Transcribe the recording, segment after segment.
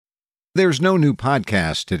There's no new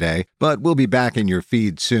podcast today, but we'll be back in your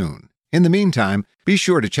feed soon. In the meantime, be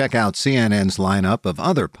sure to check out CNN's lineup of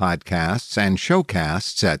other podcasts and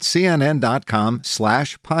showcasts at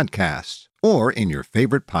cnn.com/podcasts or in your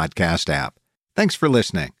favorite podcast app. Thanks for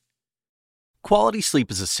listening. Quality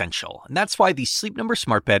sleep is essential, and that's why the Sleep Number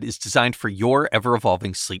Smart Bed is designed for your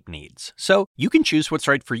ever-evolving sleep needs. So you can choose what's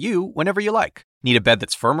right for you whenever you like. Need a bed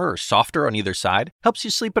that's firmer or softer on either side? Helps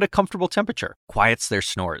you sleep at a comfortable temperature. Quiets their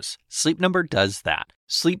snores. Sleep Number does that.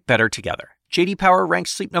 Sleep better together. J.D. Power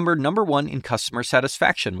ranks Sleep Number #1 in customer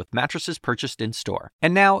satisfaction with mattresses purchased in-store.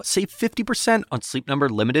 And now, save 50% on Sleep Number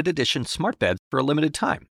limited edition smart beds for a limited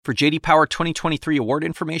time. For J.D. Power 2023 award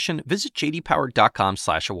information, visit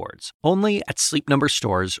jdpower.com/awards. Only at Sleep Number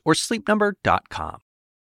stores or sleepnumber.com.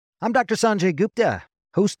 I'm Dr. Sanjay Gupta,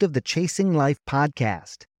 host of the Chasing Life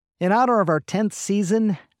podcast. In honor of our 10th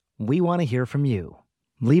season, we want to hear from you.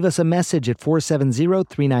 Leave us a message at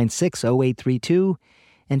 470-396-0832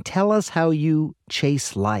 and tell us how you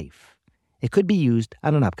chase life. It could be used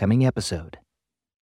on an upcoming episode.